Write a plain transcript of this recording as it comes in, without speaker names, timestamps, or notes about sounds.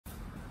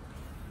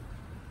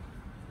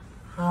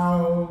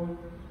how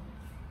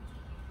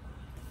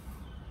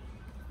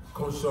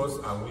conscious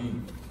are we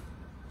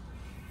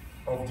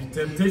of the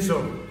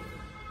temptation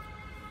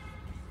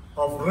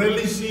of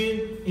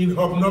relishing in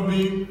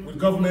hobnobbing with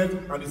government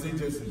and its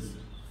agencies?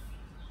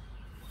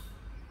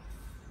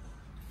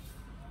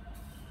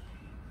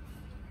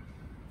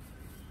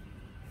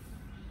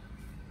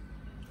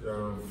 We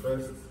are on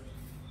first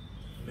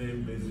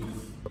name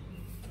basis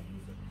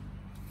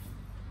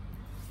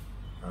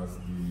as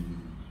the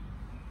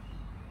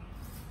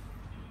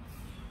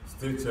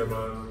state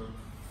chairman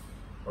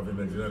of the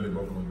Nigerian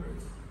Labour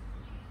Congress.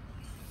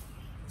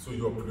 So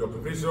your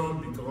preoccupation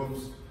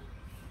becomes,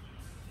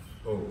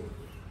 oh,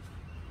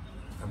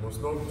 I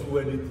must not do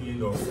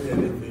anything or say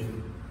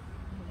anything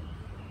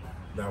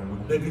that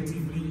would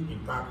negatively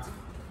impact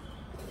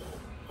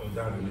on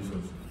that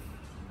relationship.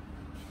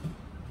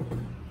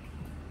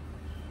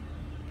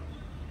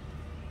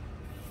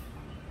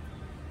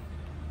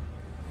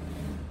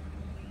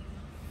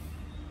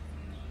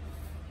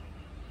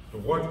 To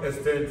what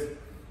extent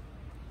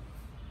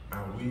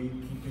are we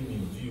keeping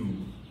in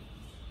view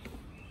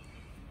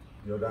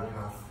the other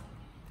half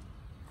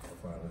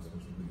of our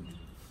responsibility?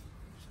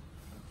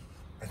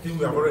 I think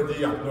we have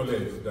already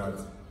acknowledged that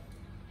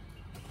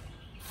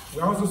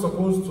we are also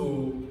supposed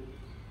to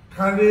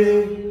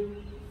carry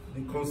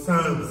the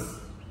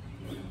concerns,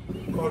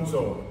 the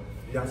culture,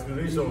 the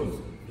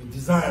aspirations, the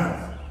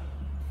desires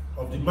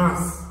of the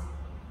mass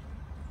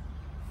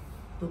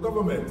to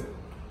government,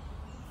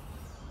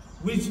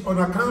 which on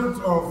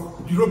account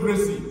of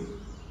bureaucracy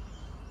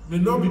may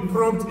not be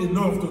prompt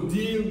enough to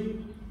deal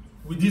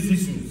with these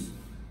issues.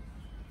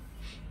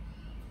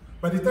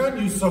 By the time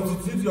you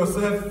substitute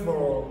yourself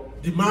for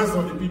the mass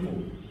of the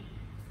people,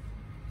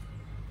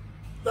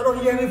 you're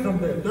not hearing from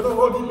them, you're not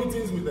holding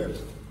meetings with them.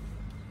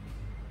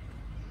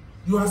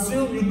 You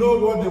assume you know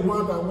what they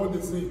want and what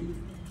they say.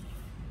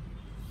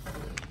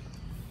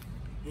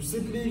 You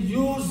simply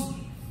use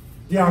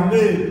their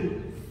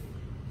name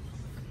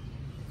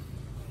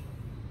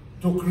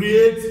to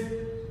create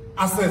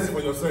assets for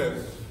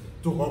yourself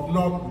to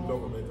hobnob with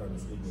government and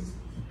its agencies.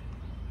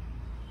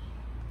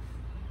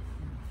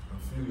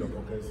 And fill your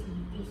pockets in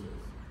the process.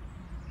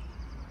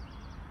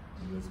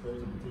 You expect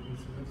to be taken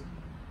seriously?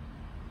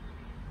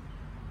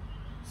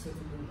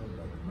 Certainly not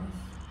by the mass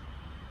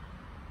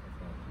of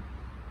our people.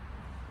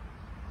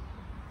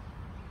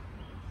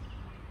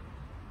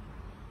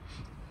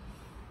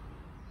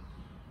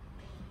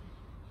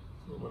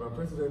 So when our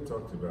president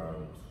talked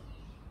about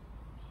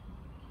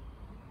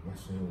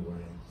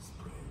nationwide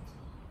spread,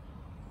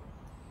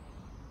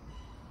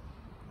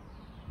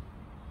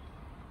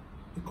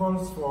 it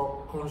calls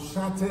for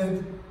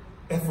concerted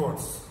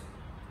efforts.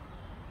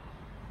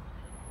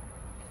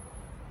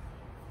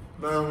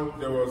 Now,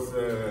 there was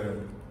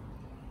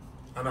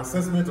an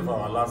assessment of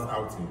our last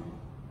outing,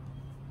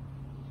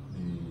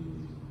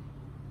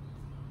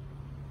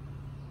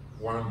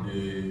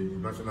 the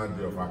National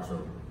Day of Action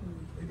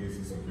Against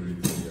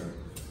Insecurity.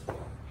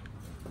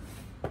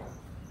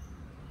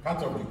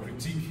 Part of the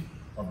critique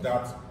of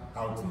that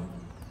outing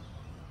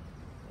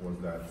was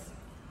that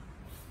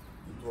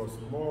it was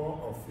more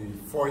of a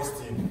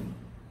foisting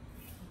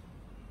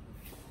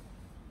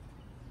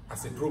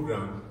as a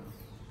program.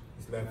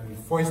 It's like we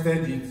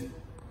foisted it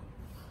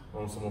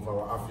on some of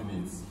our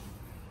affiliates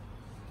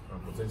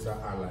and potential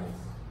allies.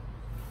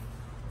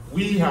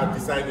 We had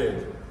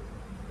decided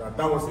that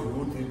that was a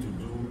good thing to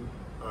do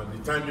and the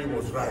timing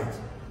was right.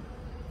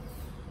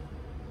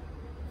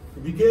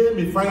 It became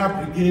a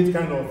fire brigade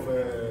kind of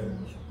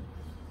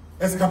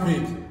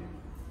escapade.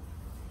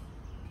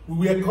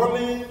 We were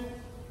calling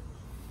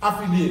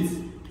affiliates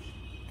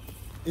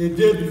a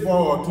day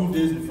before or 2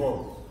 days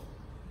before.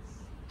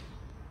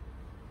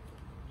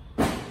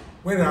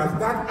 Whereas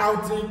that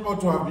outing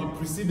ought to have been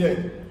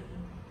preceded.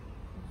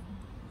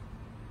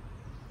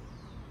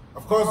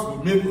 Of course,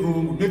 we make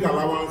room, we make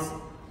allowance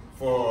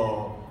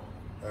for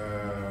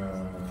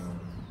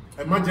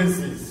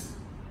emergencies.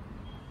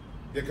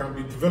 There can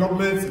be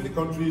developments in the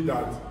country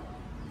that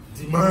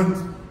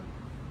demand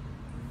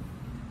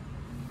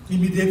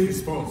immediate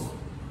response.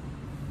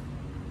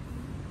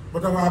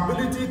 But our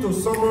ability to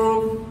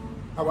summon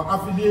our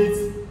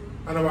affiliates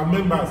and our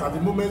members at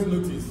the moment's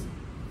notice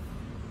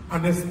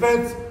and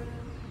expect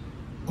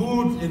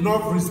good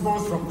enough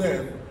response from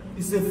them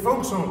is a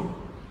function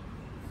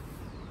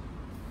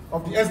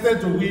of the extent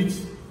to which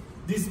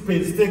this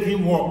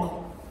painstaking work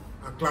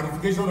and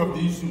clarification of the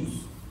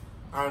issues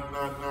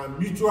and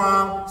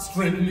mutual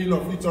strengthening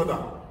of each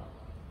other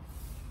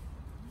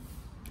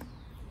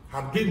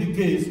had been the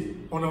case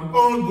on an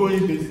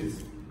ongoing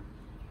basis.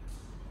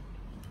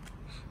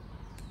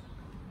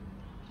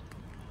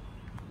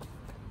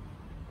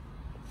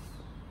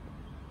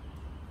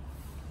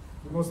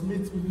 We must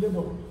meet with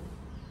labor.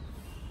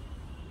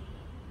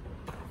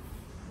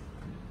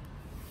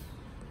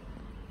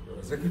 The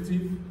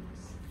executive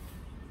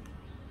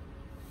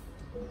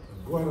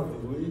go out of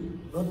the way,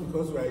 not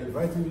because we are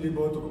inviting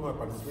labor to come and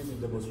participate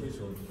in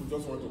demonstrations. We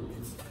just want to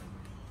meet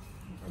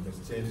and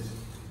exchange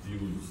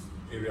views,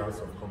 areas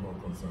of common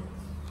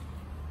concerns.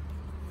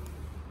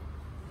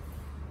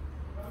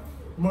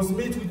 We must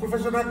meet with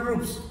professional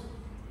groups.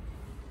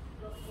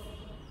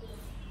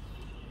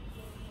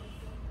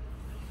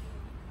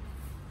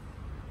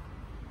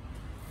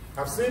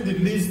 I've seen the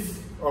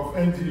list of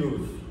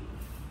NGOs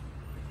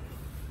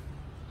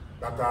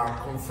that are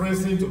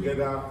conferencing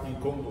together in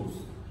CONGOS.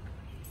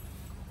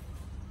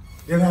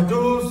 There are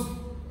those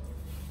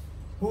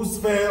whose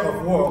sphere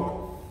of work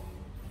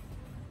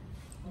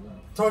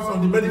touch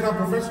on the medical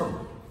profession.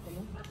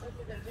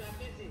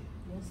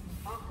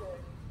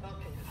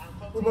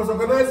 We must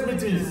organize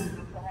meetings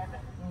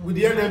with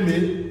the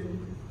NMA,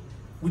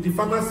 with the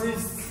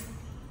pharmacists,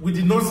 with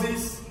the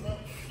nurses,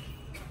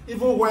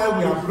 even while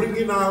we are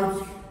bringing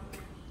out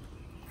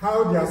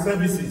how their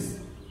services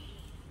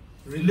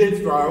relate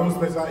to our own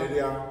special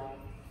area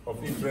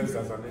of interest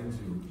as an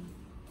NGO.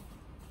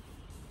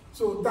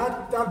 So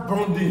that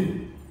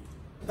bonding,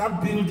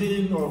 that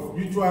building of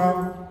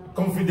mutual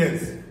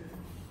confidence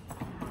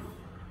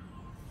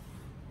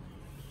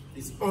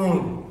is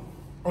on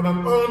an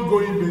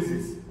ongoing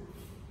basis.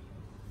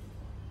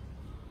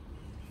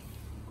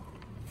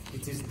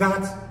 It is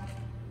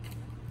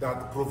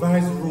that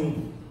provides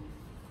room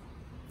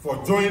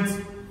for joint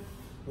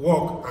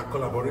work and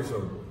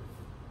collaboration.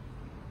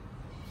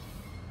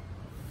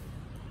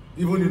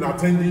 Even in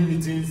attending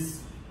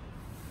meetings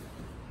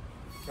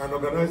and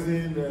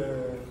organizing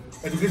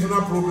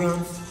educational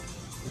programs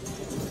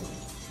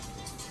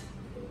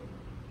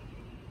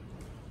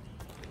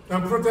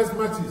and protest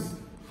marches.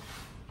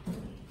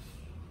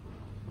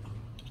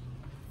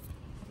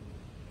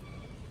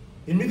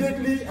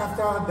 Immediately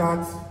after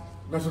that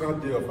National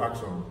Day of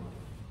Action,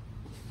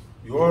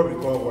 you all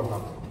recall what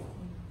happened.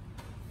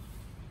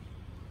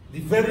 The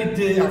very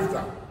day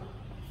after,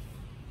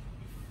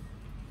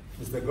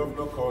 Mr.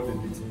 Governor called a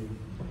meeting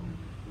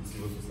with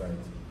civil society.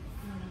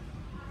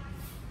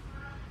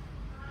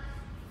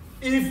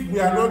 If we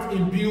are not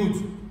imbued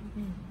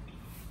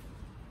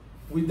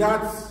with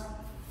that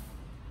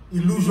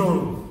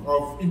illusion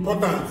of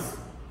importance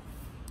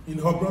in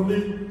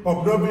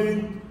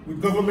hobnobbing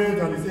with government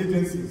and its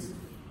agencies,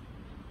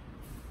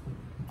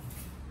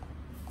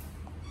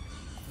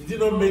 it did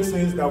not make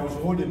sense that we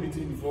should hold a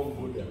meeting before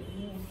we go there.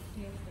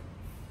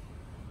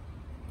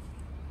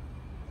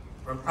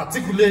 And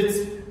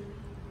articulate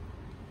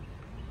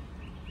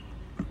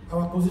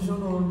our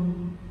position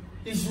on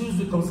issues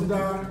we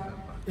consider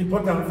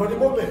important for the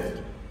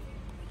moment.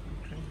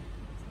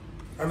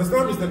 I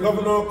understand Mr.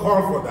 Governor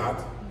called for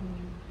that.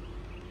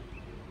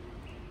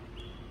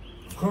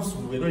 Of course,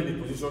 we were not in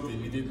a position to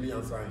immediately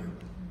answer him.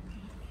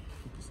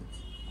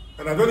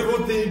 And I don't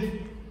even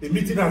think a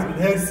meeting has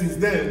been held since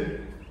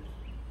then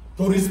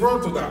to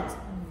respond to that.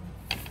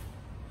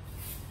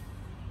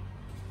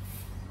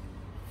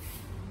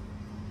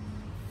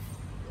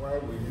 Why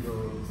will you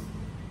not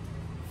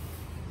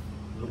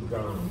look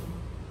down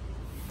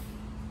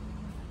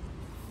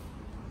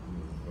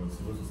on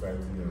civil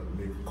society and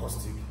make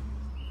caustic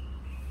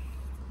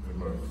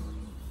remarks?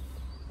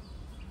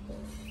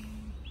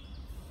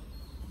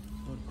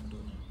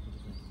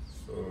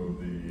 So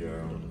the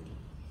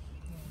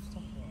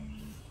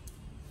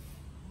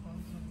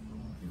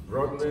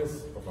broadness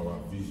of our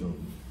vision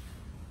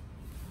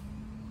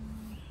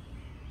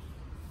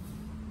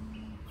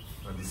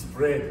and the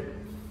spread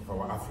of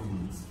our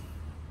affiliates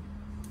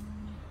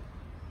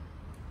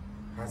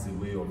has a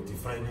way of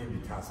defining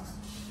the tasks.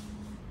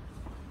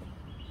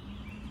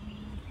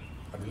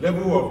 At the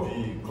level of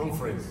the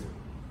conference,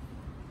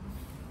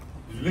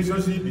 the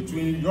relationship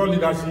between your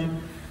leadership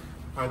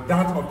and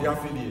that of the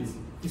affiliates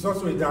is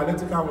also a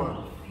dialectical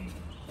one.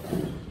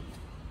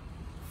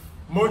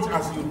 Much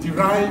as you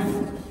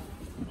derive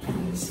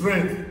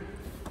strength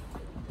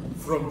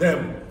from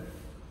them,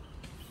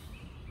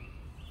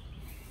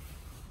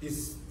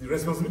 it's the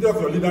responsibility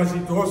of your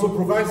leadership to also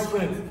provide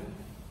strength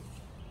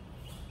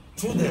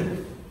to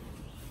them,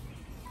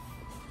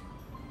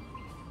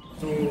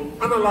 to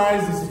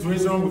analyze the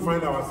situation we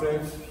find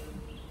ourselves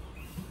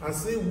and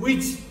see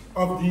which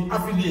of the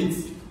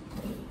affiliates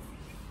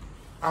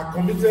are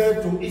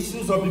committed to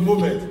issues of the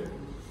moment,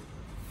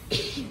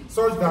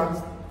 such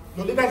that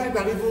the leadership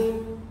can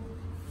even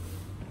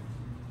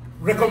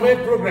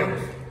recommend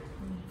programs.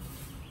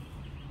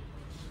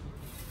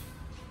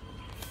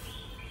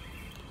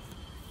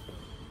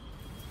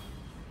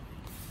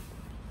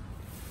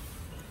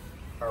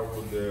 I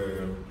would,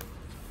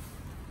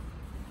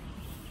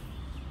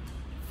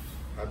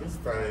 at this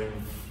time,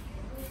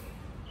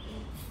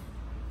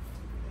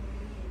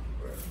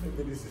 well,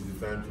 maybe this is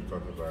the time to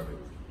talk about it.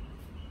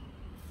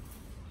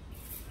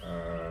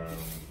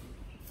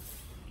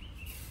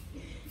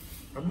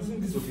 I'm using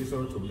this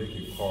occasion to make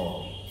a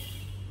call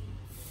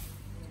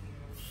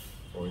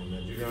for a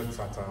Nigerian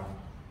charter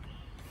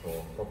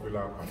for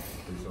popular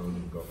participation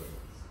in governance.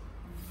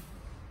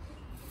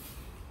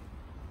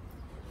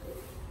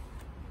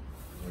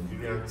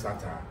 Nigerian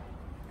charter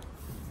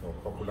for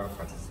popular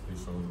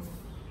participation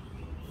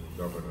in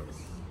governance.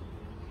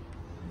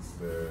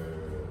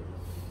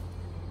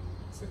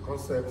 It's a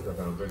concept that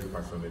I'm very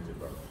passionate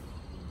about.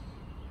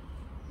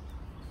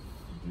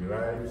 It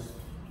derives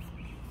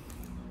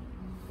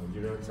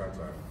Nigerian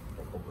charter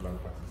for popular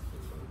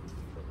participation.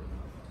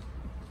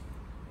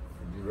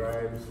 It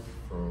derives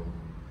from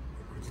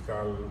a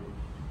critical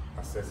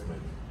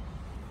assessment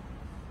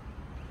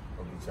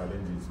of the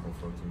challenges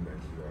confronting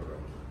Nigeria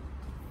right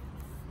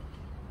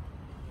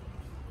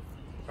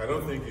now. I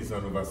don't think it's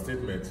an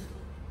overstatement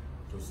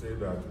to say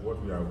that what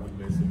we are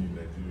witnessing in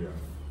Nigeria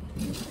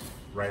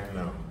right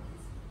now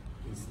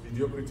is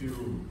mediocrity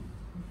rule.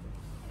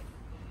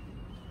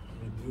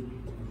 Mediocrity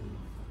rule.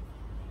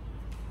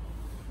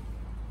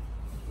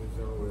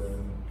 Where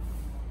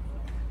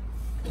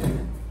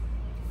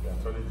the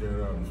Attorney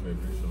General of the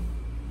Federation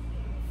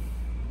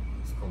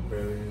is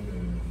comparing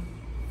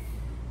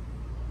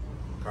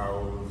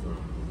cows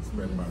and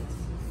spare parts.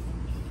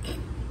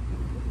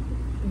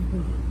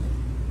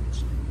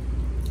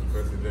 The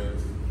President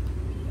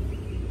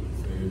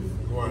says,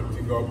 go and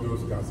dig up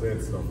those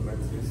gazettes of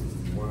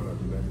 1961 and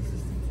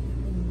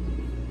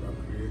 1962 that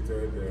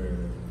created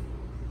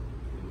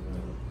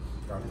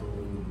cattle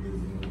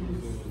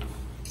grazing.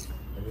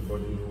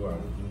 Anybody who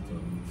has built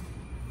on it.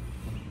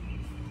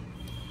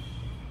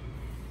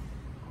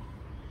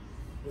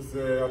 It's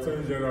the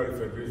Attorney General of the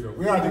Federation.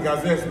 Where are the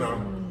gazettes now?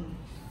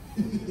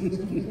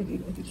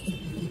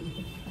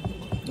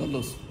 Don't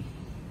lose.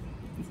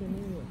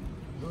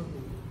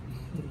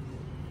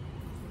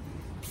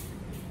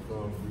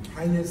 From the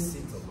highest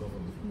seat of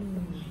government.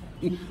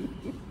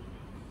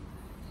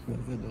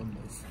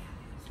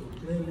 So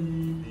clearly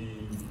the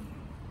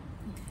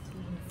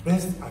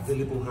best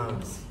available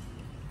hands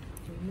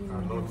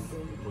are not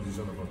in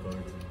position of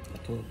authority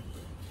At all.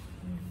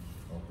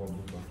 or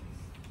public office.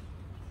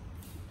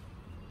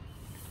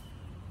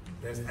 The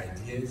best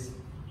ideas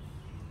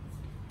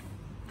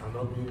are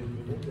not being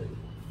implemented.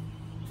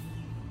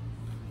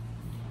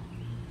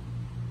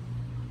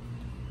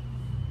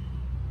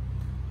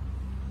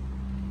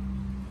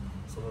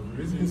 Some of the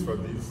reasons for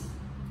this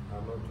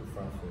are not too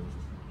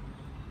far-fetched.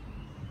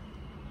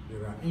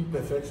 There are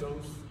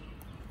imperfections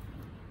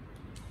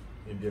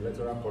in the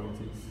electoral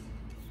politics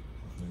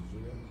of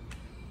Nigeria,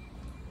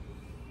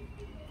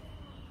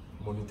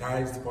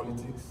 monetized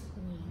politics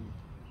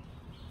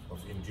of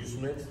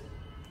inducement.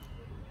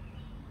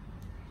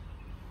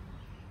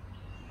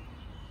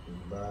 You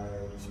buy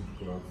cheap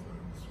clothes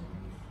and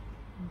shoes,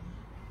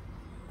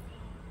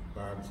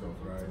 bags of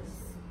rice,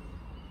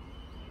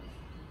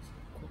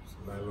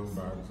 nylon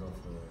bags of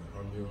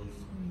onions,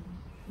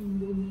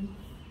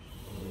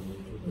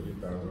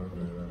 3,000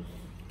 naira.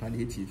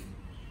 Palliative.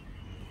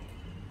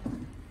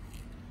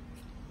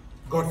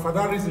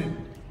 Godfatherism,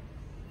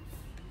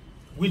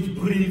 which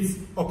breeds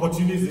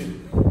opportunism.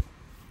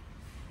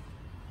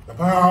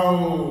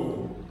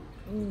 Pow!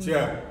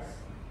 Chair.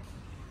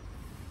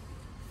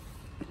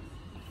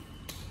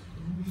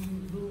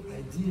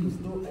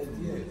 No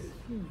ideas.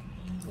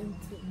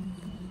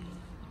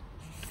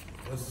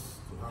 Just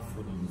to have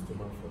food in the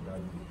stomach for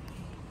that day.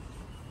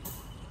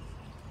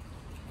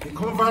 The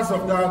converse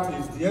of that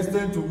is the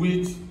extent to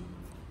which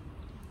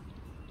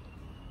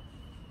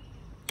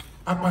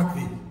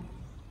apathy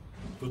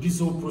to this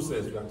whole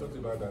process, we are talking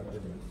about that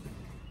earlier.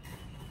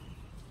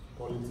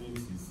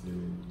 Politics is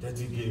a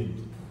dirty game.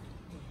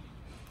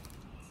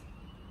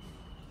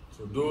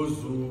 So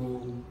those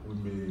who we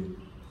may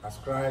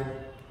ascribe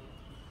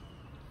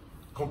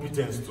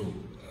competence to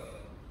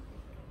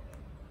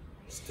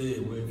stay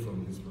away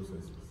from these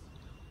processes.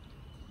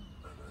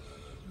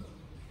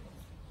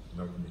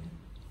 Not me.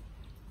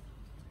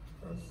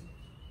 Because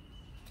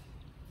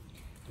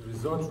the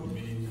result will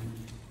be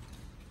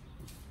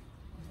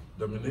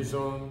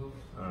domination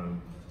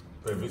and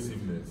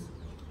pervasiveness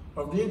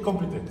of the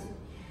incompetent.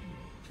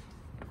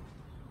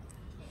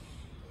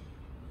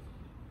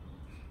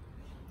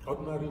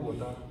 Ordinary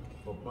water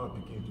for man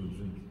picking to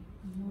drink.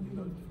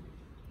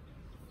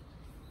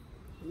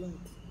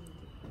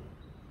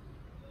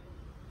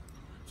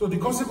 So the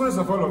consequence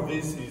of all of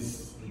this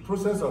is the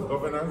process of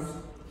governance,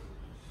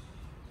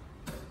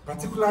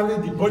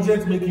 particularly the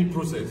budget-making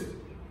process,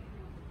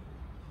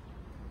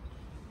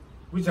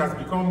 which has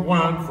become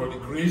one for the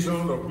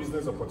creation of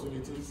business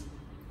opportunities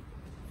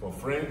for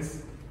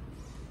friends,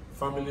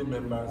 family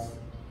members,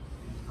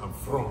 and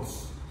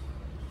fronts.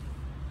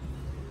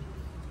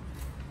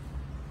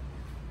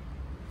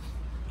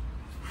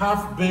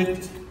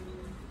 Half-baked,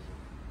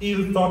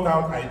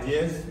 ill-thought-out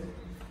ideas,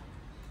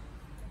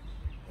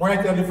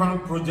 white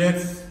elephant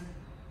projects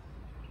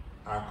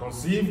are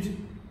conceived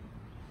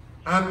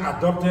and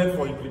adopted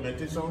for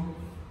implementation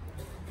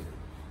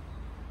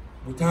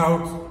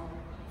without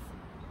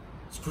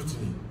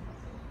scrutiny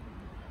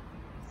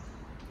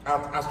at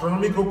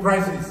astronomical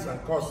prices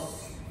and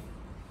costs.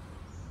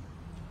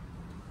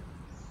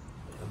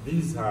 And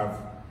these have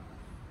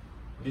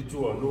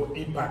little or no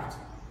impact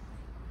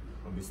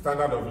on the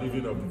standard of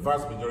living of the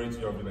vast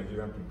majority of the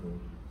Nigerian people.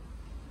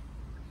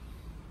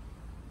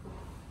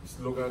 The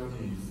slogan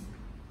is,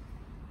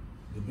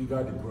 the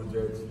bigger the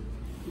project,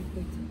 the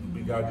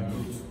bigger the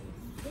loot.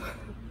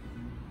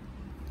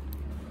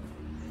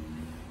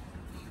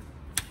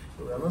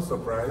 So we are not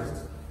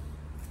surprised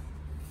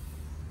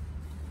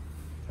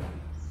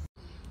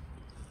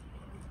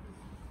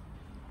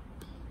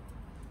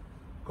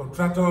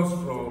contractors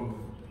from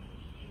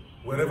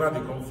wherever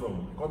they come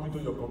from come into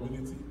your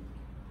community.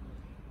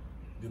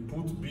 They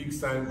put big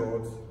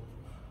signboards,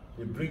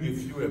 they bring a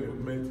few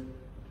equipment.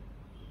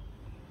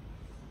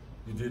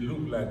 They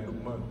look like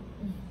Lukman.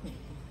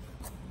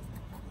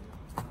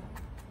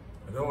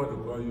 I don't want to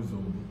call you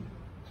zombie.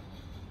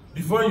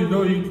 Before you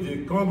know it,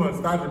 they come and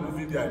start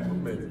removing their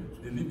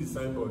equipment. They leave the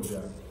signboard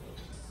there.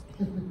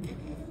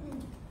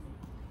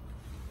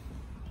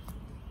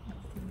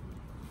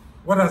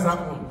 What has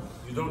happened?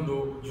 You don't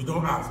know, you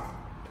don't ask.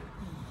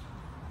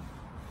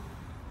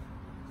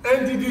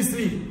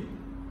 NDDC.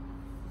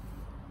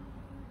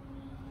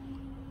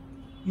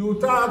 You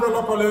turn the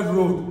local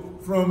road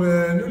from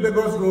New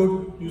Lagos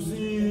Road, you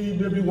see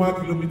maybe 1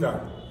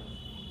 kilometer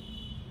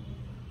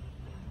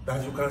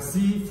that you can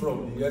see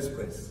from the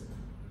express.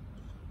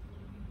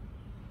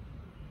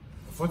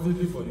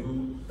 Fortunately for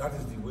you, that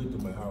is the way to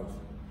my house.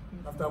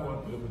 After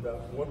 1 kilometer,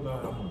 what now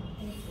happened?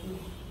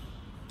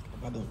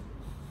 Pardon.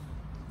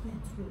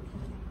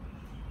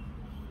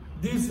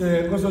 This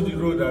Kosodi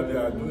road that they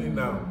are doing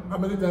now, how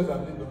many times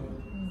have they done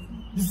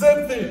it? The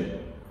same thing.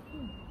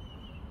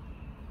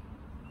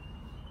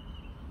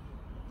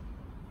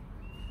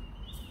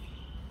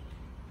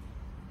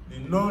 The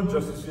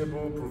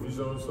non-justiciable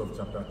provisions of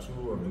Chapter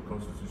 2 of the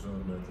Constitution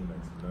of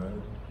 1999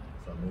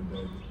 is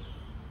amended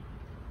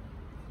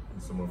in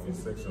some of its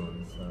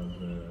sections have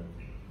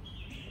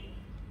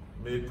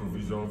made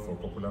provision for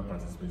popular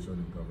participation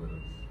in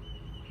governance.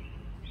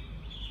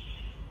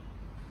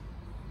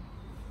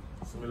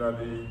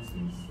 Similarly,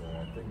 since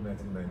I think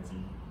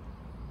 1990,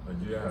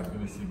 Nigeria has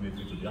been a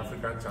signatory to the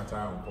African Charter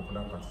on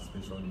Popular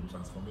Participation in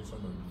Transformation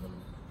and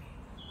Development.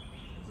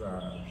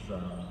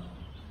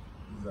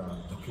 These are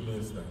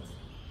documents that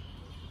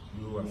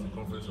you as a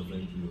conference of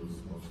NGOs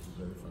must be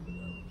very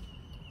familiar with.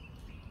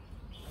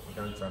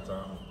 African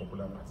Charter on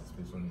Popular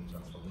Participation in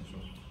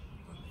Transformation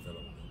and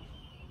Development.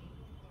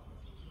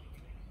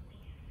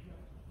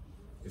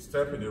 A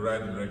step in the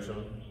right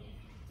direction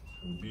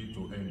would be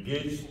to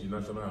engage the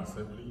National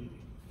Assembly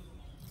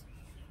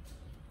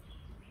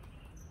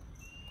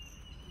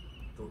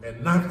to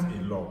enact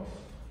a law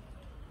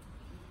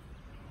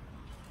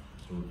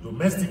to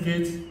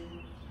domesticate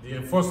the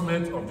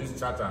enforcement of this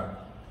charter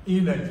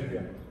in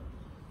Nigeria,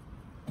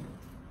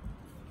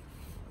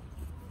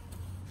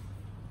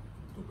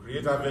 to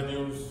create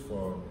avenues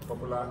for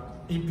popular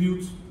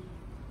input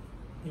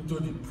into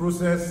the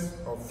process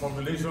of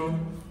formulation,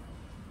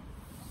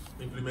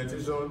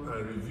 implementation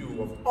and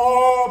review of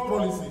all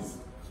policies,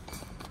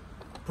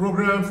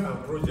 programs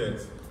and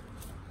projects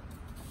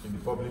in the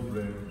public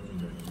realm in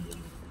Nigeria.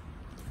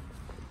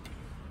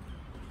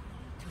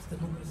 That's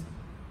democracy.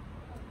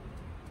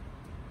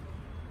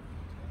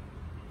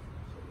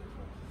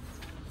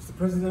 The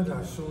president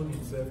has shown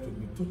himself to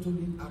be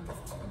totally out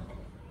of time.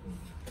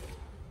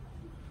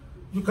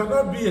 You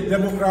cannot be a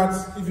Democrat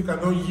if you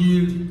cannot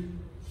yield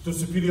to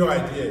superior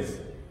ideas.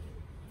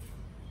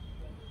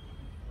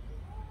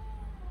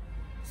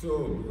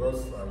 So,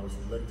 because I was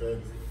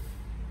elected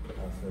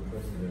as a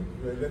president,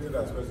 you were elected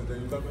as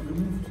president, you can be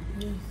removed.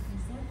 Yes,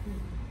 exactly.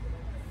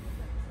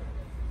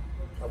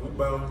 Are we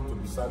bound to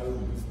be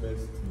saddled with this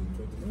next in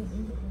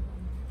 2020?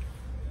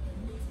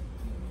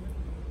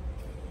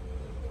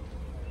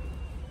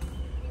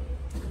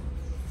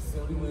 This is the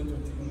only way to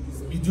deal with this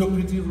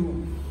mediocrity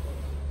rule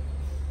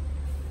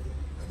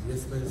at the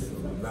expense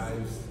of the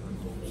lives and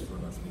hopes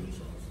and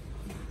aspirations.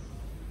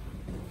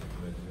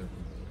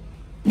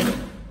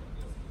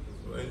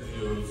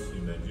 NGOs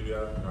in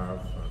Nigeria have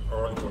an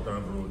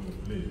all-important role to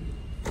play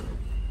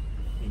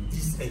in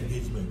this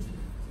engagement.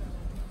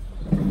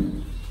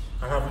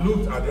 I have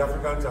looked at the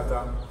African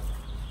Charter.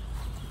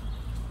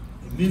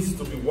 It needs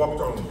to be worked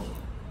on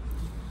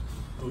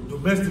to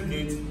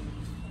domesticate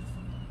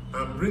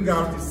and bring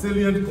out the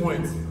salient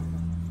points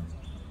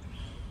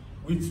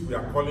which we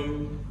are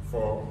calling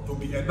for to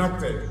be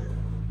enacted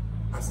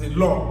as a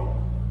law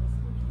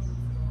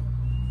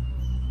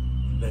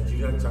in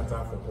Nigerian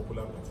Charter for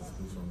Popular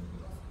Participation.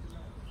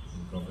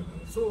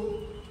 So,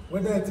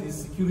 whether it is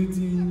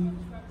security,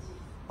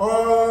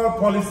 all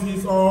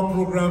policies, all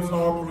programs,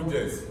 all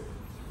projects,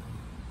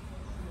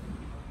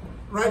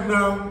 right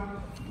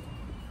now,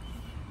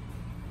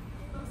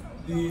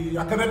 the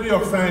Academy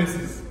of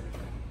Sciences,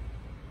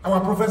 our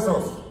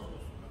professors,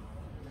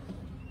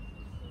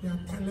 their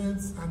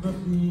talents are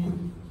not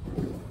being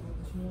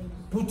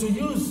put to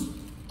use.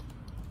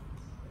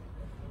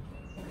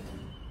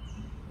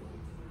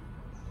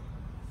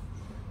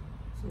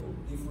 So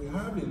if we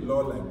have a law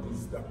like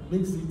this that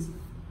makes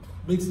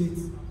it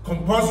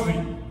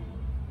compulsory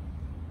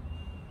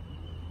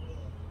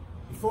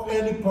before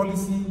any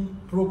policy,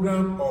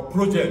 program or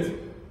project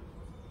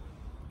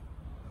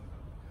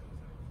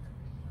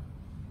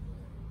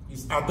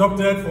is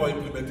adopted for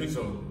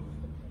implementation.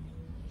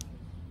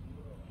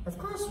 Of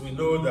course, we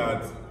know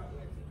that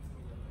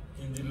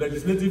in the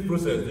legislative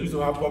process, they used to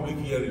have public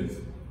hearings.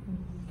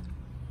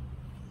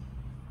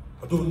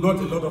 Although not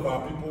a lot of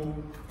our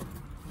people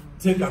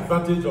take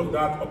advantage of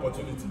that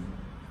opportunity.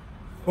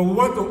 But we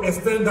want to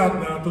extend that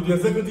now to the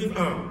executive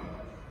arm.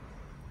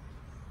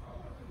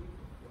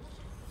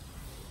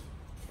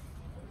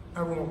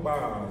 Everyone by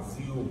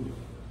zero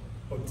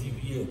or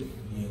DBA.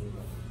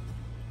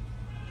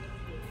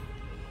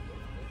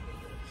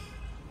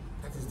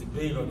 That is the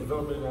pain of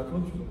development in our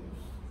country.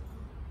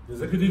 The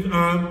executive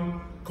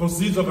arm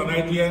conceits of an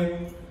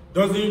idea,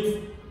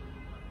 doesn't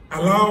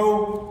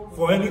allow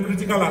for any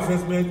critical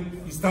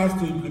assessment, it starts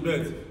to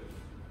implement.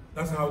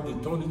 That's how they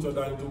turn each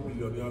other into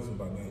billionaires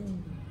overnight.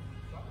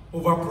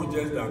 Over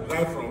projects that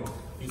right from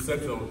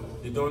inception,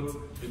 they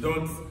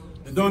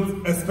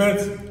don't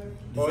expect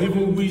or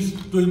even wish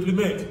to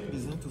implement.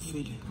 Designed to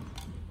fail.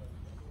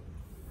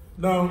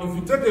 Now, if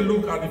you take a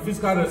look at the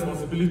Fiscal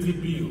Responsibility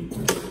Bill,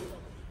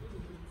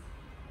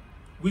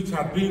 which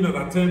had been an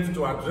attempt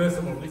to address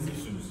some of these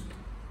issues,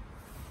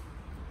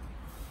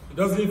 it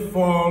doesn't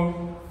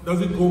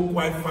go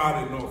quite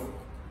far enough.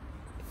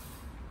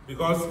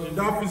 Because in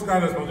that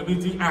Fiscal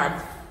Responsibility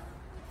Act,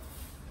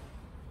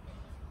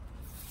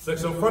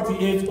 Section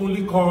 48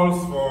 only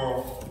calls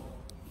for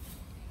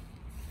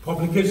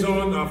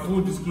publication and full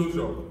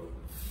disclosure.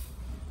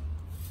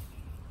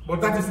 But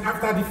that is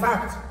after the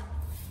fact.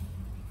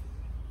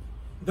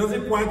 It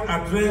doesn't quite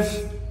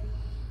address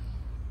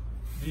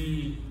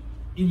the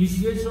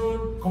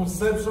initiation,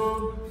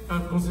 conception,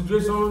 and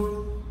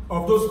consideration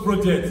of those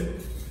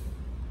projects.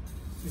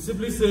 It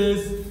simply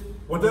says,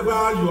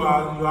 whatever you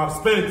have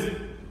spent,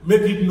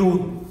 make it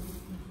known.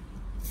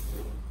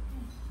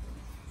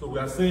 So we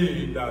are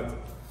saying that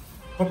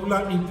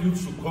popular input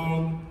should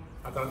come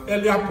at an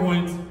earlier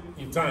point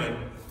in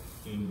time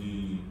in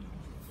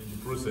the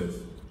process.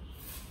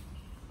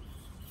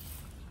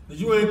 The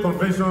UN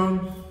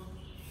Convention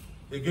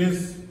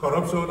Against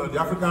Corruption and the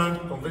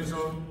African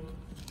Convention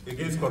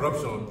Against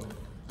Corruption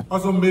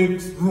also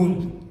makes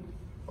room,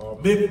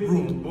 both make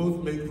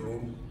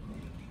room,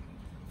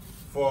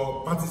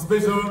 for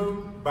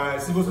participation by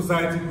civil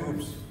society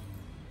groups.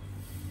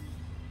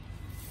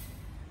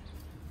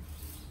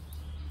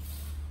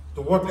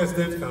 To what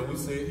extent can we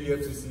say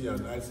EFCC and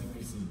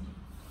ICPC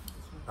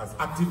has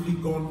actively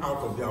gone out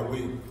of their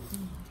way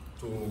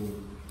to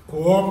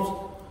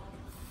co-opt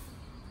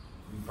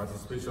the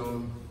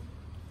participation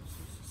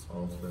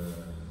of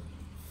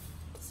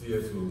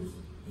CSOs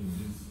in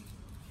this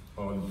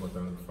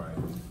all-important fight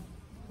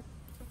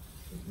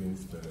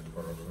against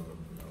corruption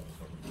in our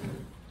country?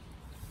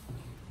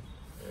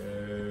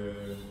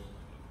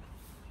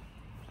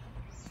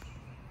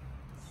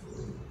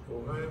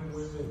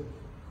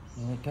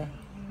 Okay.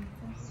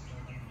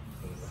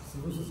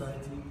 Civil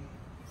society,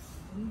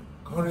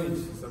 courage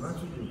is an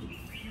attribute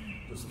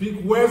to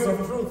speak words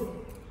of truth,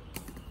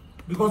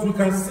 because we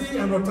can see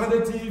an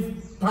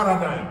alternative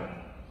paradigm.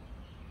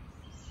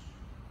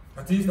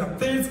 That is, that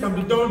things can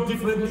be done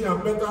differently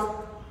and better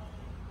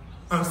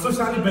and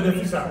socially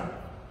beneficial.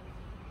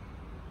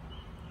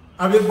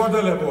 Avec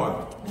border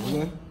level.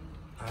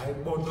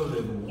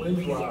 When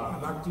you are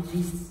an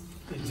activist,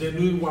 a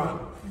genuine one,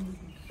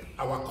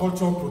 our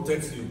culture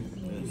protects you.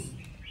 Yes.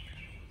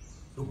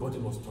 Nobody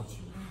must touch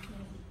you.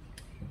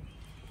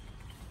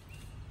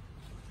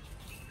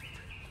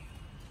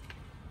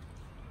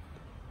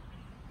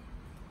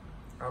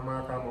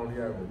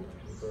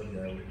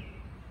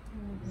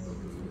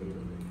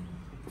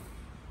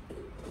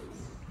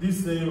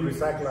 These same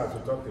recyclers we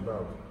talked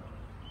about,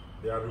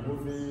 they are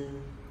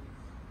removing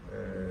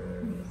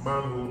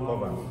manhole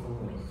covers.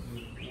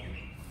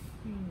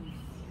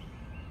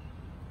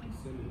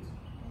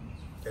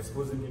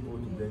 Exposing people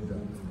to danger.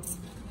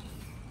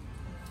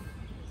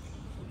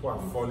 People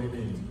are falling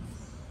in.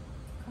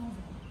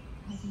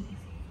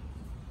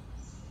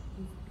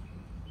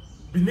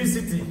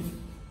 Benicity.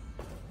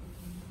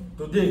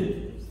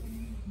 Today,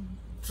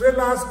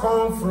 trailers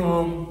come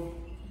from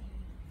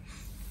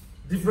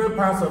different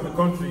parts of the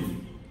country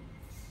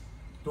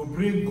to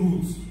bring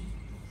goods.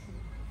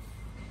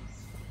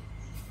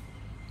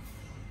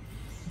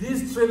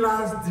 These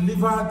trailers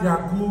deliver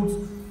their goods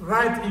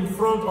right in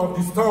front of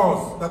the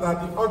stores that are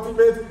the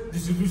ultimate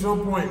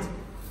distribution point.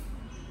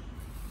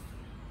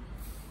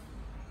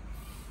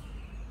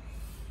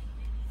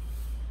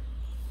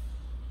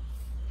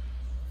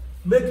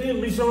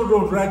 Making Mission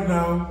Road right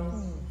now,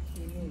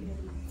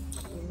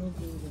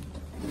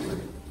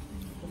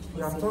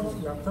 we have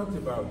talked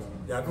about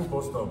there are no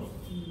bus stops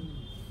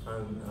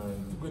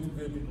and going to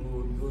pay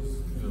people those,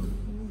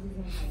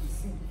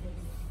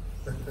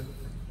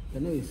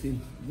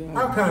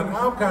 How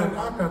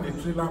can the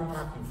trailer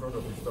park in front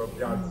of the stop?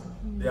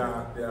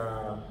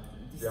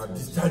 They are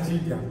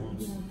discharging their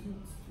goods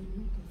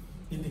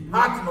in the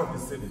heart of the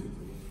city.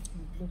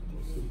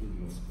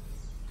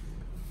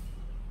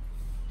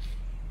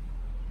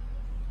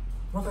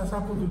 What has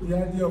happened to the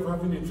idea of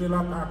having a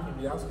trailer park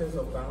in the outskirts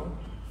of town?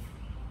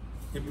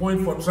 A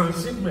point for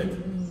transshipment.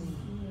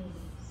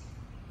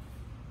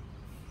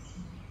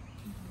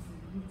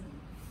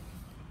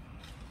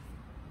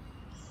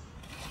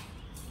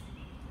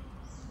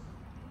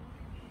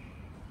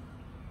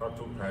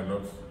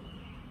 Autopilots,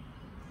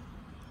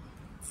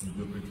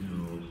 mediocrity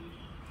road,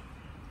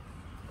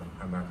 and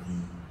anarchy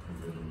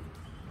prevailed in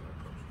our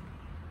country.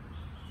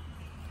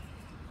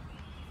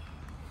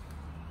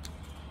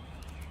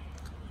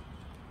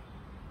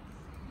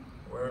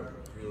 Well,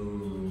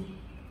 you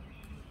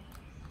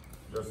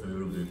just a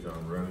little bit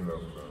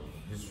random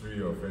history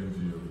of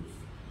NGOs.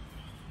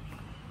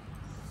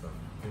 It's an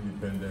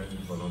independent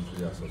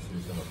voluntary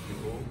association of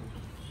people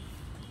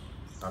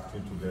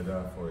acting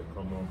together for a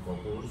common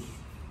purpose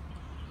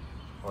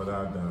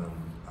other than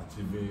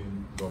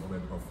achieving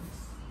government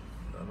office.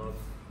 You are not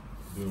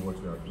doing what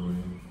you are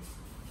doing,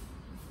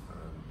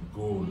 and the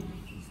goal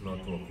is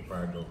not to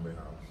occupy government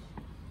house.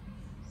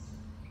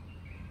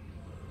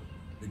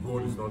 The goal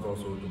is not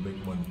also to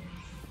make money.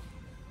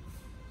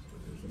 So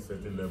there's a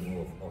certain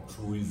level of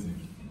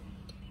altruism,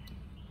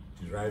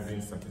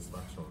 deriving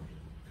satisfaction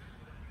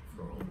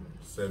from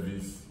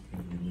service in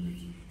the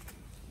community.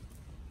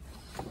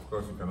 Of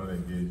course, you cannot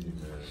engage in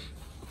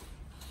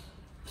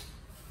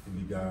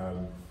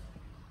illegal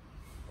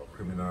or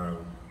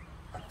criminal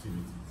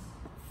activities.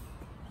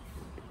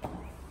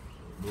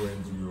 No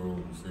NGO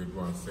will say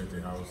go and set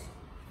a house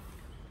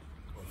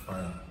on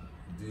fire.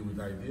 You deal with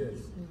ideas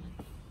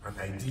and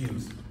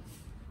ideals.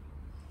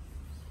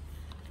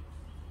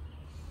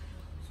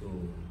 So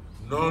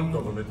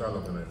non-governmental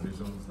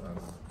organizations,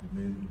 as the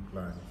name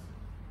implies,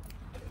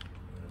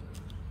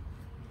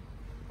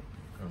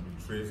 can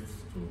be traced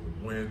to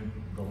when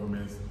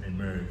governments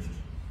emerged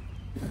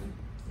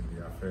in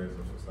the affairs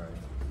of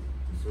society.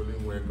 It's only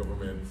when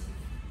governments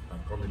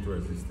have come into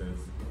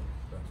existence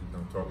that you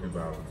can talk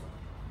about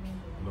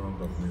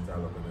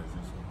non-governmental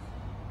organizations.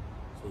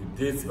 So it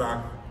dates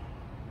back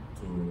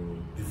to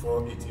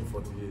before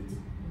 1848.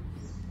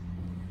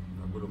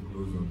 I'm going to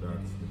close on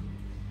that.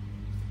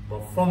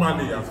 But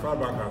formally, as far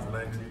back as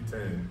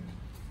 1910,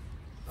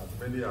 as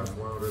many as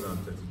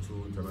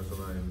 132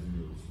 international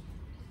NGOs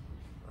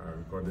are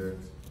recorded,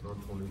 not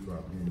only to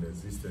have been in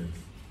existence,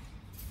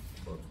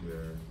 but we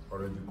are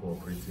already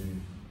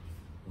cooperating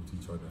with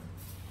each other.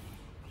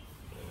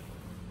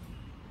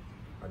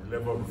 At the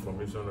level of the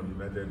formation of the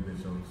United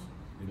Nations,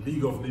 the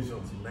League of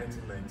Nations in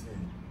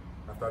 1919,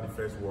 after the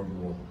First World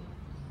War,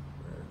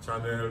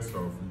 channels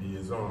of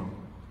liaison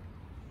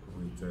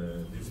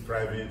with these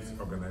private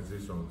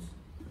organizations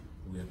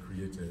were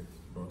created.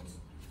 But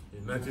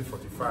in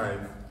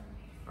 1945,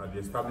 at the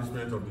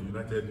establishment of the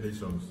United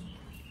Nations,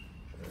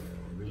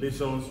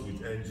 relations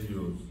with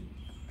NGOs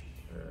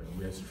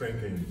were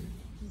strengthened,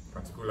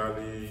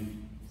 particularly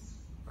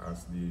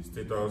as the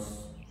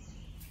status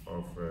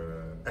of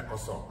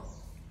ECOSOC,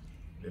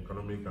 the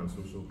Economic and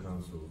Social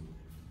Council,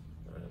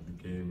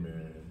 became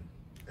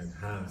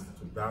enhanced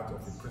to that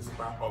of the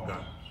principal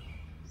organ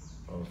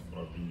of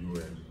the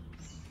UN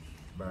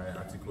by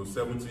Article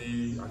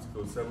 70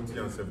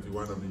 and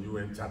 71 of the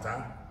UN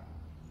Charter.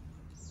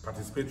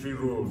 Participatory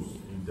roles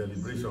in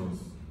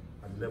deliberations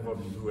at the level of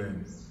the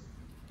UN,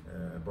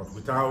 but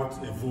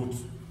without a vote,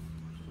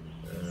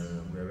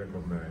 were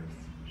recognized.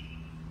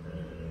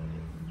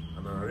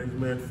 An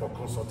arrangement for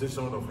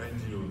consultation of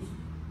NGOs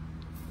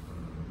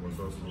was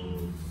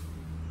also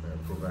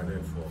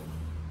provided for.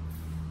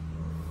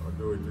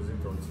 Although it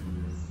isn't until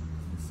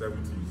the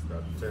 70s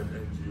that the term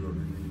NGO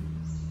really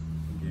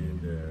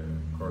gained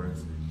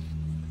currency.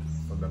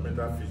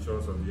 Fundamental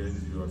features of the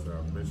NGOs I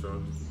have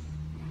mentioned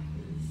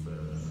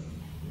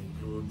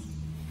include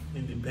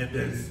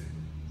independence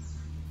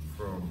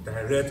from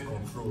direct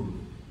control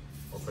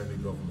of any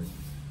government.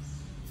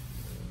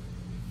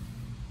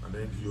 An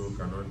NGO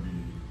cannot be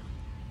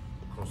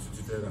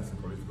constituted as a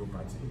political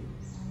party.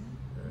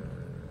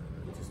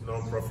 It is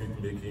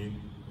non-profit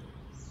making,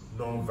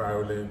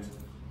 non-violent,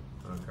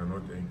 and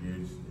cannot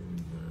engage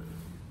in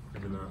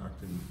criminal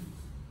activities.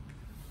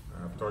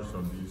 I have touched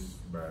on this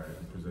by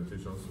the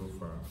presentation so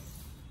far.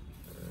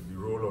 The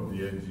role of the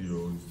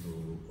NGO is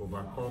to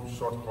overcome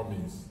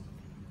shortcomings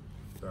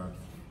that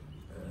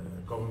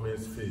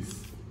governments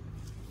face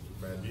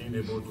by being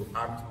able to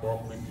act more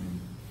quickly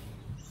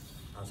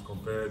as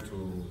compared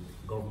to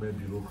government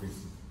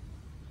bureaucracy.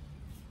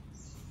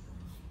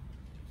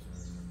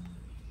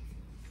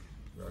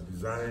 They are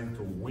designed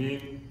to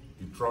win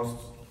the trust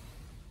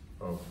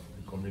of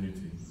the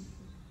community,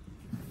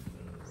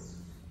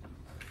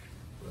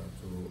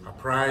 to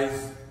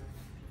apprise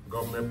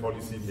government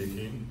policy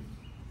making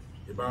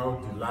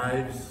about the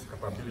lives,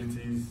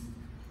 capabilities,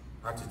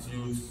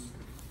 attitudes,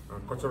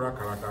 and cultural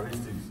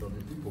characteristics of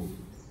the people.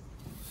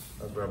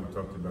 That's what we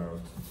talked about.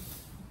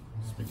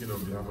 Speaking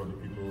on behalf of the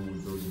people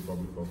with those in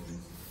public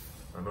office,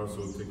 and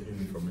also taking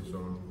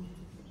information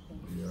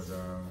the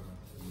other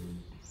way,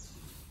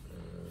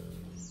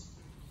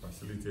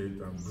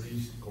 facilitate and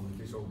bridge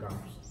communication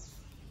gaps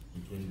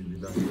between the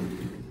leadership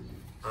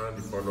and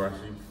the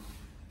followership.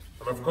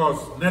 And of course,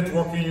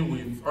 networking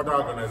with other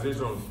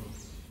organizations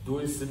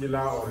doing similar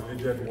or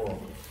related work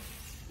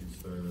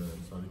is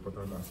an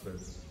important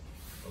aspect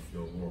of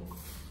your work.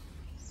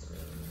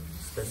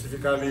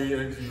 Specifically,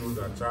 NGOs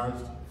are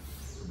charged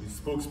to be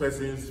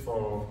spokespersons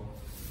for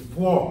the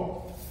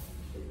poor,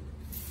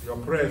 the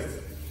oppressed,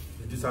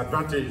 the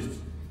disadvantaged,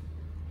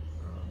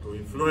 to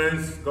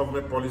influence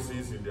government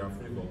policies in their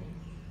favor,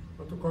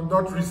 but to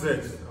conduct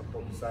research and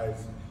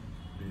publicize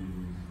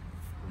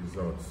the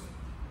results.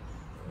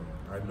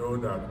 I know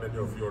that many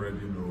of you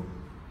already know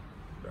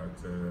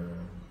that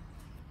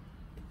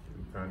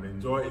can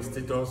enjoy a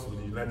status with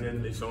the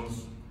United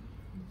Nations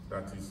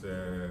that is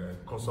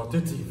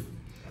consultative,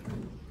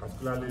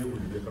 particularly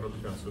with the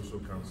Economic and Social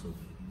Council.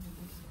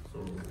 So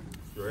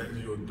if your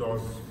NGO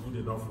does good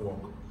enough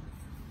work,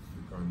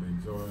 you can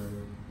enjoy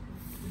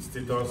a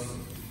status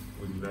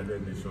with the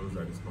United Nations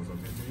that is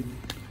consultative. You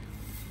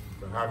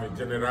can have a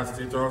general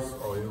status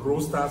or a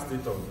roster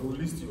status, they will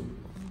list you.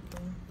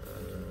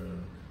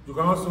 You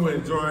can also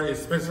enjoy a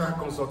special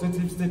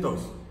consultative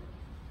status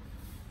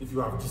if you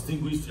have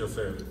distinguished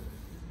yourself.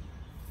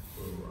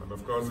 So, and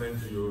of course,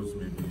 NGOs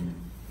may be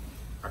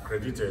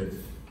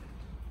accredited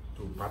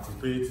to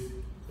participate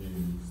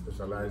in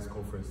specialized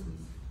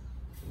conferences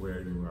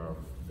where you have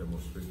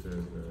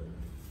demonstrated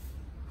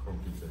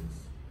competence.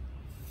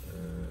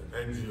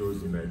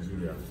 NGOs in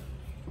Nigeria,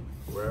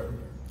 well,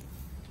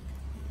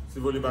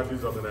 civil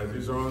liberties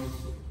organizations,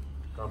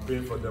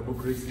 Campaign for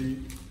Democracy,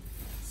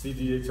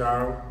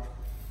 CDHR,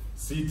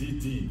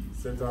 CDD,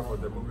 Center for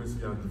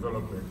Democracy and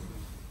Development,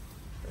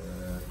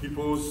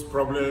 People's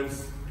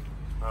Problems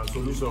and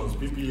Solutions,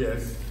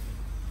 PPS,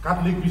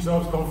 Catholic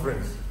Bishops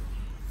Conference.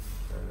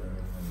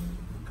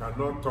 We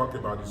cannot talk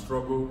about the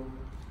struggle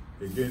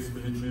against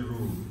military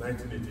rule,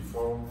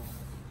 1984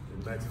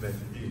 and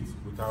 1998,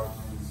 without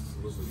this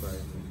civil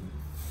society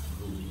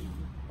group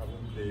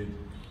having played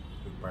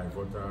a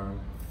pivotal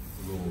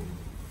role.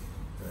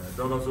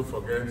 Don't also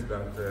forget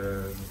that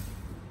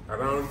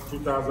around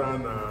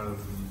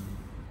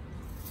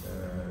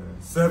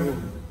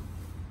 2007,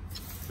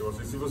 there was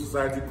a civil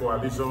society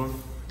coalition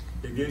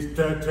against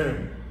third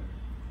term.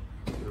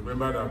 You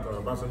remember that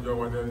Obasanjo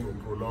wanted to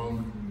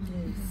prolong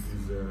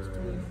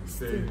his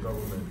stay in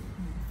government.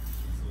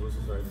 Civil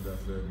society that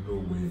said no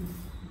way.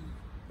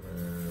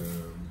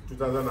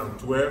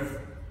 2012,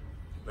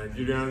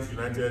 Nigerians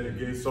united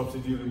against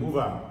subsidy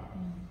removal.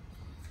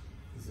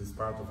 This is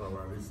part of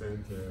our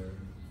recent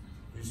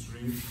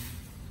history.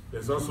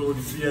 There's also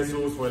the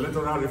CSOs for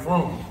electoral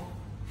reform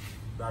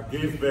that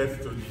gave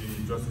birth to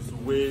the Justice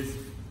Uwe's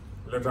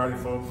Electoral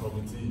Reform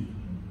Committee.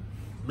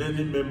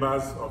 Many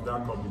members of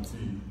that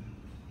committee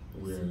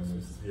were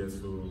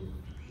CSO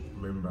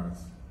members.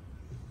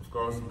 Of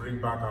course, Bring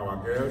Back Our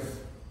Girls,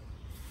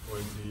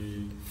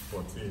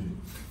 2014.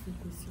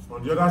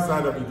 On the other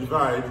side of the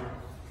divide,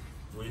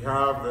 we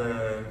have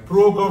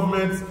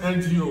pro-government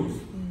NGOs,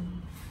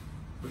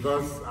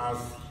 because as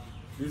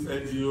these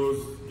NGOs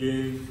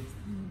gain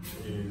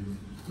in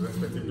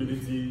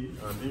respectability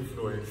and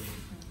influence,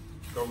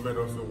 government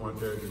also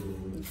wanted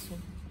to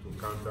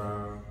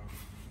counter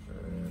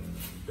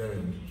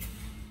them.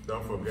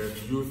 Don't forget,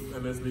 youth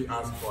earnestly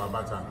ask for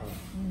Abacha.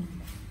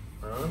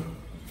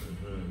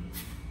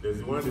 There's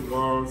the one they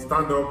call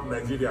Stand Up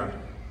Nigeria,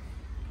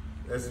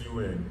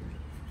 SUN.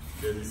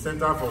 There's the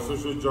Center for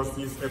Social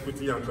Justice,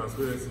 Equity and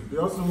Transparency. They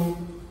also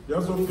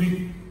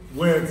pick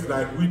words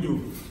like we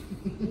do.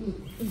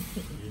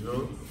 You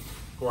know,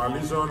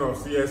 coalition of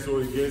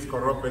CSO against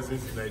corrupt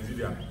persons in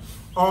Nigeria.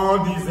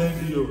 All these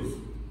NGOs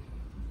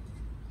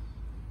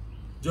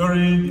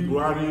during the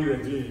Buhari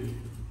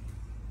regime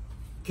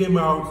came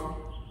out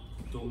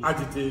to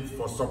agitate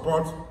for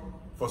support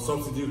for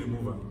subsidy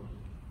removal.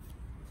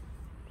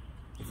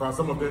 In fact,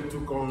 some of them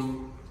took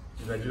on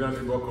the Nigerian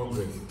Labour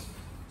Congress.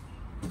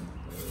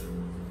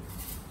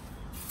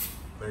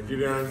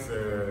 Nigerians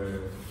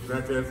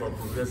United for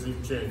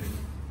Progressive Change,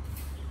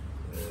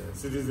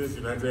 Citizens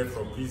United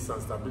for Peace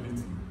and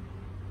Stability.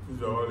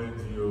 These are all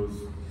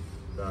NGOs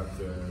that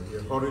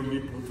were hurriedly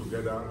put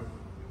together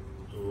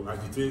to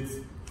agitate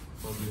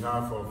on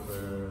behalf of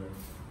the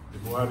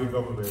Buhari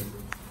government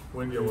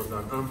when there was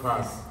an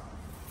impasse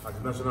at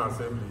the National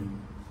Assembly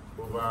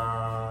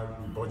over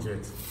the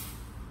budget.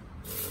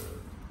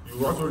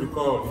 You also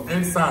recall the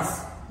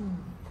NSAS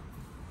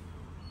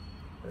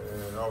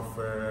of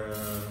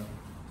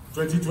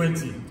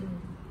 2020.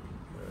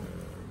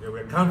 There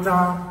were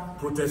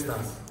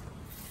counter-protesters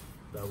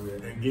that were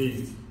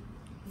engaged,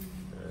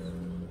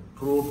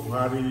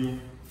 pro-Buhari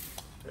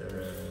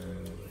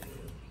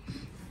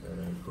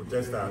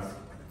protesters,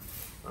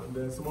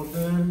 and some of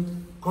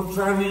them,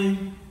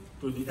 contrary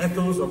to the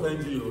ethos of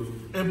NGOs,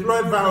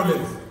 employed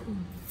violence.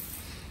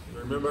 You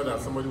remember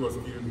that somebody was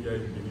killed here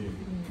in Benin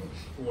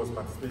who was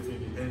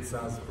participating in the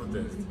NSAS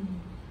protest.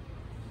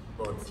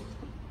 But the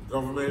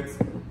government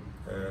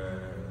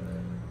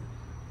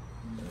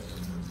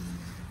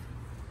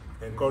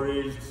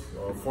encouraged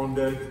or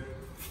funded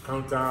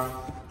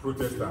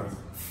counter-protesters,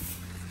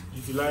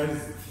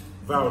 utilized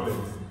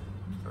violence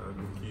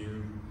and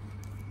killed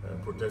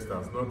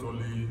protesters, not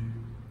only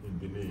in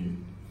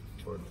Benin,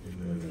 but in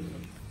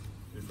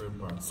different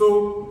parts.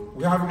 So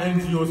we have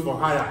NGOs for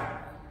hire.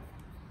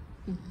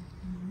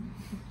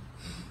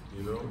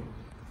 You know,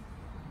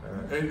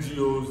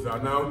 NGOs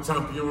that now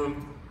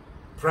champion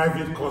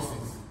private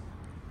causes,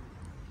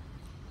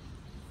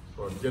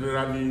 but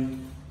generally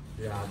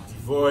they are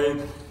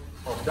devoid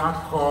of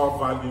that core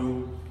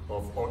value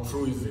of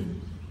altruism.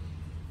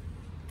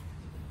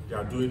 They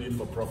are doing it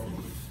for profit.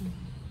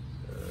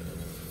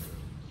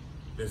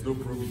 There's no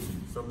probity.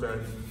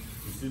 Sometimes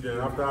you see them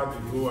after they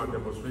go and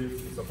demonstrate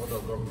in support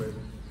of government,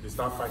 they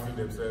start fighting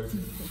themselves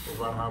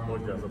over how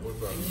much they are supposed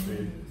to have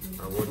paid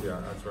and what they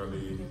are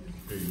actually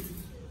paid.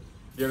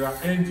 There are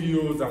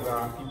NGOs that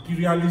are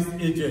imperialist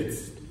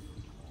agents.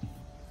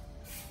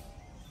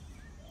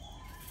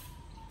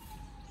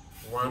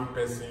 One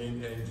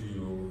person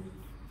NGO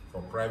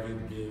for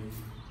private gain,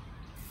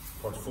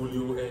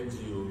 portfolio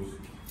NGOs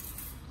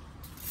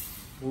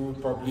who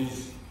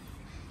publish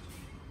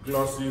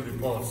glossy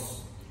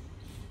reports,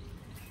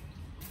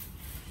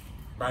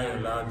 by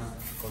and large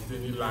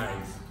containing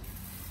lies.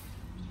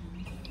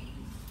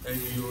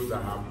 NGOs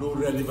that have no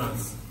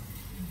relevance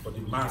for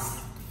the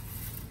mass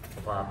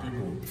of our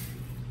people.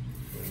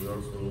 So we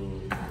also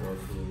know that.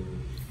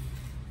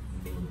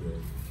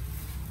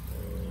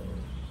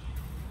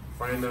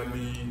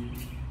 Finally,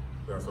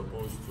 we are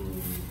supposed to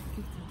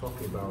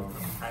talk about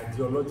an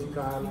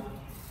ideological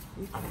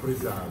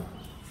appraisal,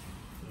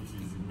 which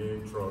is the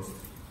main thrust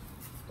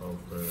of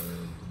the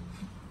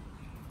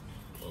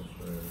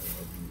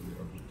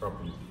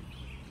topic.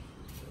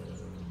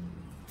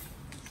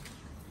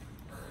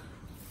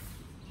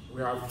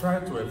 We have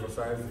tried to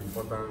emphasize the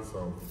importance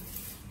of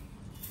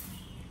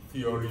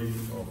theory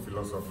or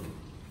philosophy.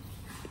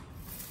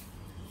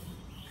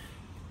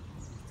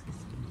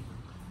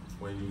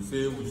 When you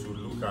say we should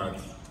look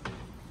at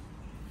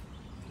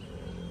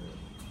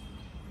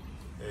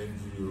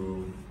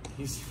NGO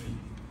history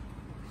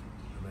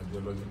and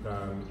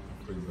ideological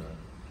appraisal,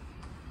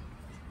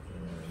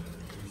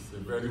 it's a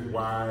very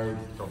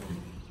wide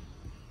topic,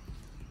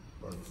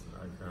 but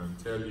I can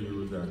tell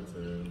you that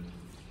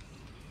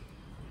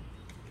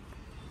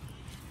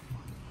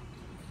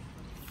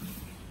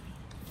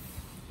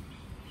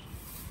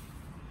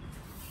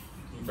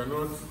you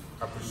cannot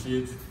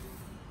appreciate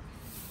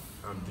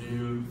and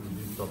deal with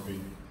this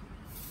topic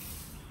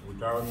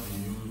without the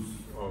use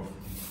of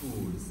the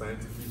tool, the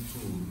scientific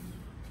tool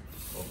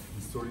of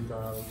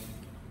historical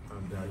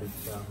and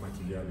dialectical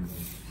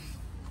materialism.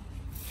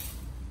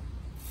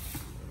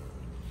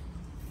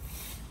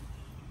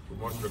 We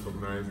must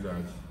recognize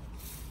that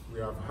we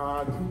have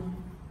had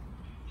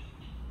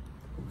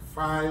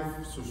 5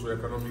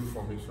 socioeconomic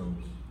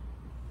formations.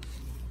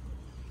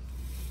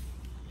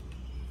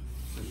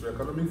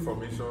 Socioeconomic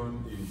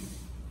formation is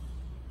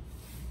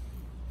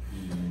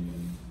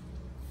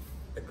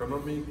the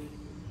economic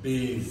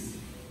base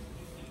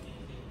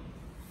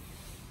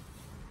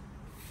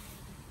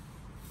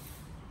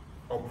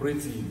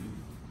operative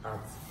at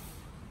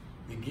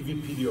a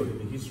given period in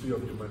the history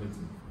of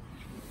humanity.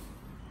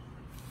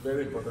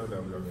 Very important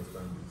that we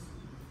understand this.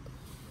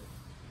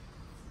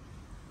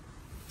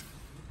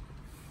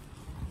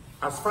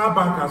 As far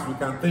back as we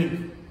can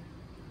think,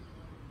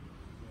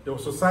 there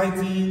was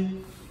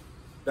society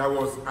that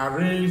was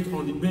arranged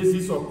on the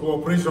basis of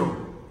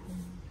cooperation.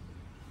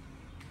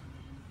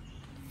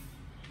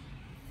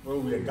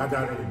 When we were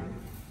gathering,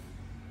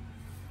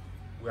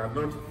 we are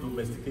not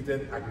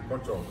domesticated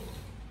agriculture.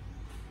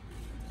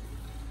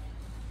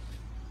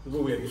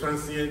 People were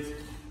transient,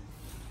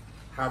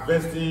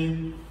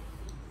 harvesting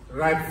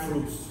ripe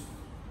fruits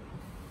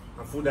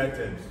and food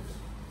items.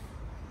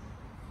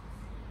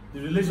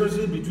 The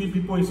relationship between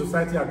people in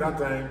society at that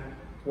time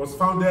was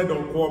founded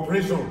on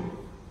cooperation,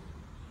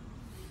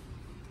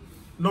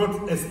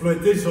 not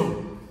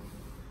exploitation.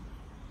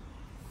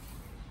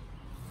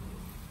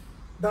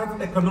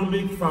 That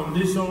economic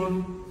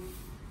foundation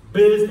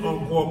based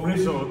on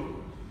cooperation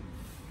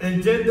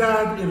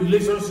engendered a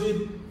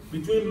relationship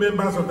between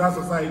members of that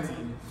society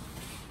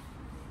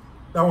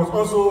that was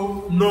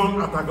also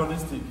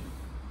non-antagonistic.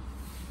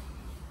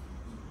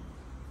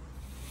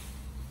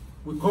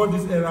 We call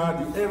this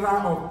era the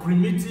era of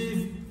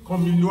primitive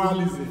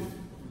communalism.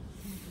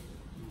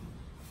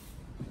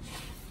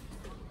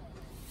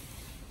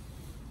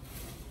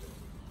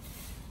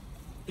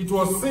 It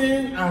was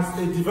seen as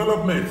a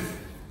development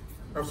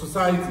of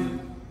society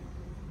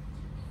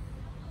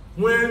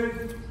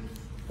when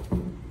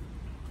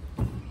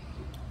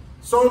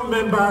some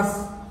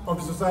members of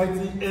the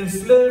society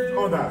enslaved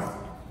others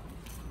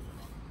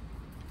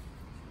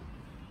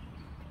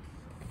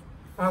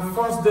and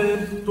forced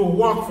them to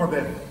work for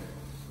them.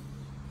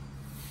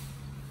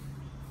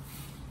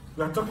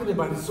 We are talking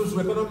about the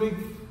socio-economic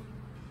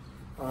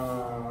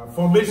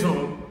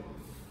formation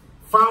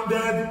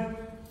founded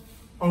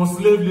on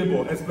slave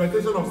labor,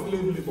 exploitation of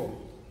slave labor.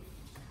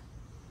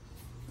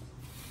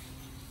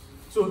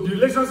 So the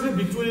relationship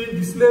between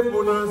the slave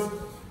owners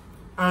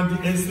and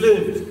the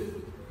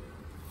enslaved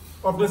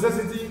of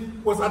necessity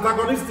was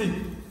antagonistic.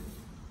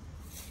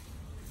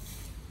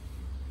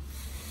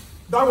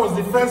 That was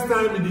the first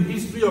time in the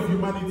history of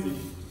humanity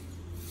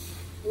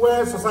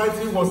where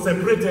society was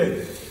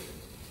separated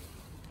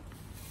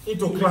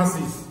into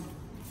classes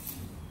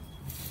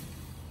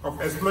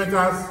of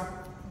exploiters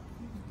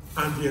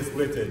and the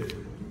exploited.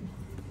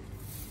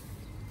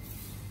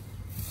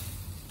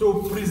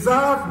 To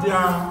preserve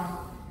their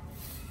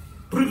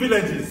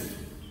privileges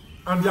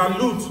and their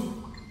loot,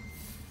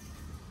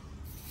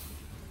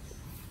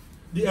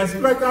 the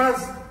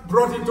exploiters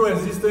brought into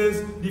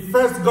existence the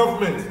first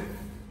government.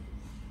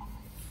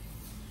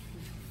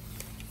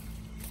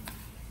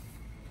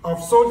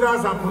 of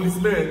soldiers and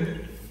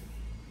policemen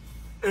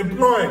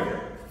employed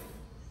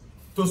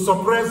to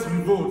suppress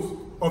revolts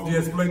of the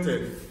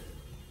exploited,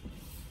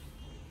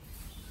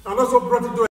 and also brought into